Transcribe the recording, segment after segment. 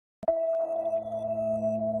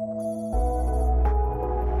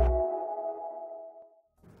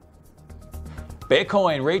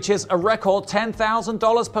Bitcoin reaches a record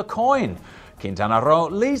 $10,000 per coin. Quintana Roo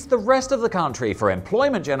leads the rest of the country for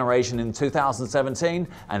employment generation in 2017,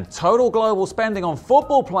 and total global spending on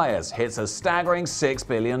football players hits a staggering $6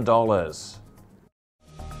 billion.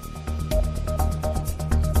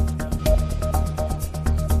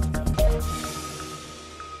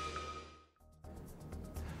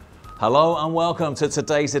 Hello and welcome to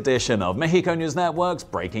today's edition of Mexico News Network's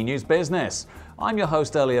Breaking News Business. I'm your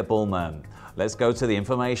host Elliot Bullman. Let's go to the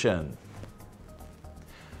information.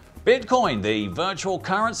 Bitcoin, the virtual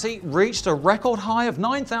currency, reached a record high of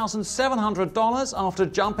 $9,700 after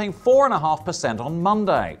jumping 4.5% on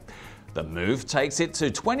Monday. The move takes it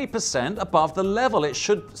to 20% above the level it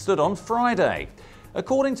stood on Friday,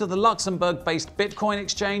 according to the Luxembourg-based Bitcoin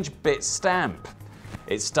exchange Bitstamp.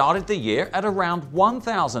 It started the year at around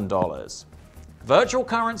 $1,000. Virtual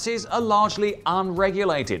currencies are largely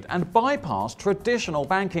unregulated and bypass traditional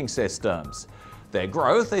banking systems. Their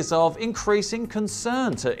growth is of increasing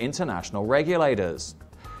concern to international regulators.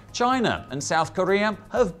 China and South Korea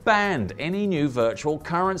have banned any new virtual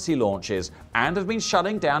currency launches and have been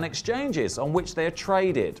shutting down exchanges on which they are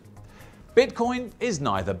traded. Bitcoin is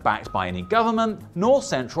neither backed by any government nor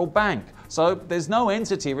central bank, so there's no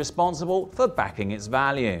entity responsible for backing its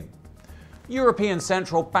value. European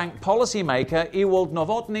Central Bank policymaker Ewald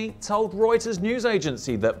Novotny told Reuters news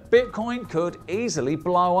agency that Bitcoin could easily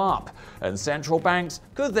blow up, and central banks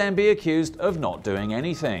could then be accused of not doing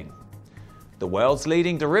anything. The world's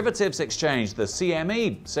leading derivatives exchange, the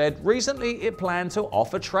CME, said recently it planned to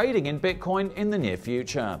offer trading in Bitcoin in the near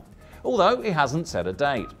future, although it hasn't set a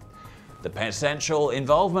date. The potential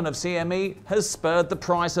involvement of CME has spurred the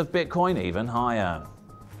price of Bitcoin even higher.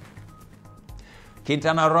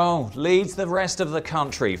 Quintana Roo leads the rest of the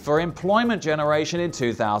country for employment generation in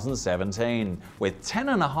 2017, with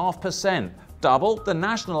 10.5%, double the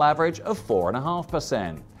national average of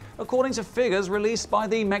 4.5%, according to figures released by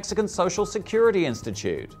the Mexican Social Security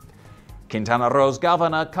Institute. Quintana Roo's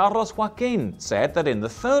governor Carlos Joaquin said that in the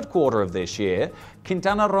third quarter of this year,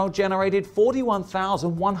 Quintana Roo generated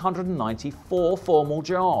 41,194 formal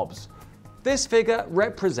jobs. This figure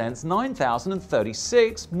represents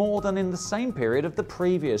 9,036 more than in the same period of the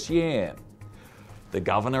previous year. The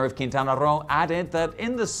governor of Quintana Roo added that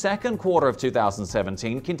in the second quarter of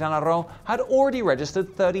 2017, Quintana Roo had already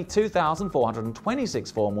registered 32,426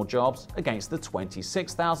 formal jobs against the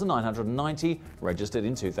 26,990 registered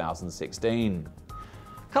in 2016.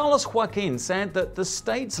 Carlos Joaquin said that the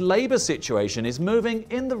state's labor situation is moving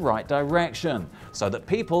in the right direction, so that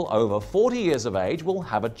people over 40 years of age will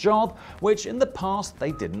have a job which in the past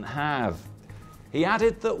they didn't have. He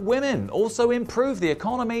added that women also improve the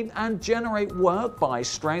economy and generate work by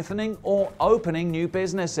strengthening or opening new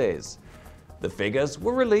businesses. The figures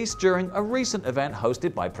were released during a recent event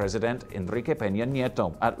hosted by President Enrique Peña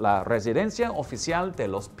Nieto at La Residencia Oficial de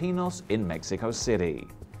los Pinos in Mexico City.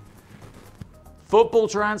 Football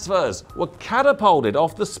transfers were catapulted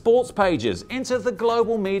off the sports pages into the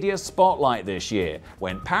global media spotlight this year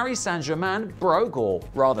when Paris Saint-Germain broke, or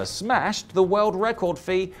rather smashed, the world record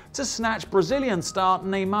fee to snatch Brazilian star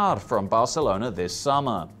Neymar from Barcelona this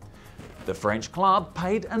summer. The French club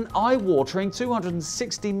paid an eye-watering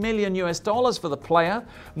 $260 million for the player,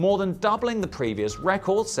 more than doubling the previous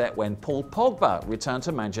record set when Paul Pogba returned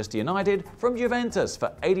to Manchester United from Juventus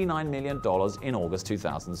for $89 million in August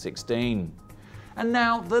 2016. And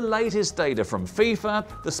now the latest data from FIFA,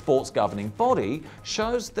 the sports governing body,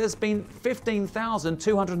 shows there's been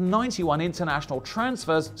 15,291 international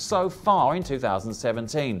transfers so far in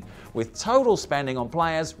 2017, with total spending on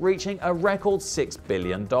players reaching a record $6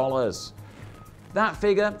 billion. That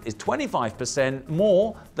figure is 25%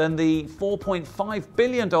 more than the $4.5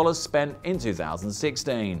 billion spent in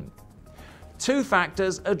 2016. Two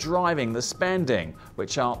factors are driving the spending,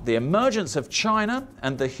 which are the emergence of China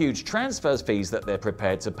and the huge transfer fees that they're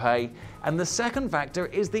prepared to pay, and the second factor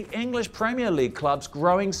is the English Premier League club's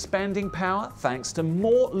growing spending power thanks to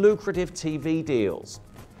more lucrative TV deals.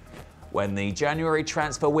 When the January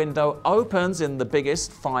transfer window opens in the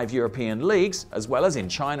biggest 5 European leagues, as well as in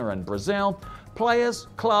China and Brazil, players,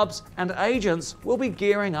 clubs and agents will be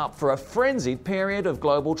gearing up for a frenzied period of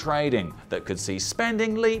global trading that could see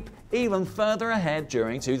spending leap even further ahead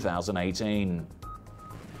during 2018.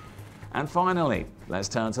 And finally, let's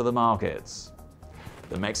turn to the markets.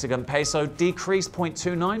 The Mexican peso decreased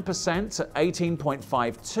 0.29% to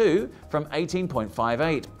 18.52 from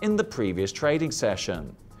 18.58 in the previous trading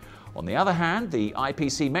session. On the other hand, the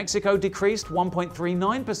IPC Mexico decreased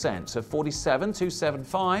 1.39% to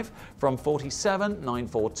 47.275 from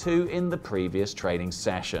 47.942 in the previous trading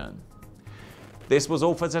session. This was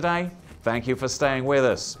all for today. Thank you for staying with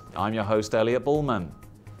us. I'm your host, Elliot Bullman.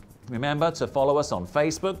 Remember to follow us on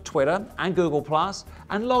Facebook, Twitter, and Google+,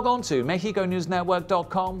 and log on to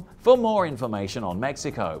MexicoNewsNetwork.com for more information on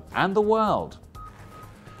Mexico and the world.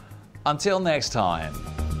 Until next time.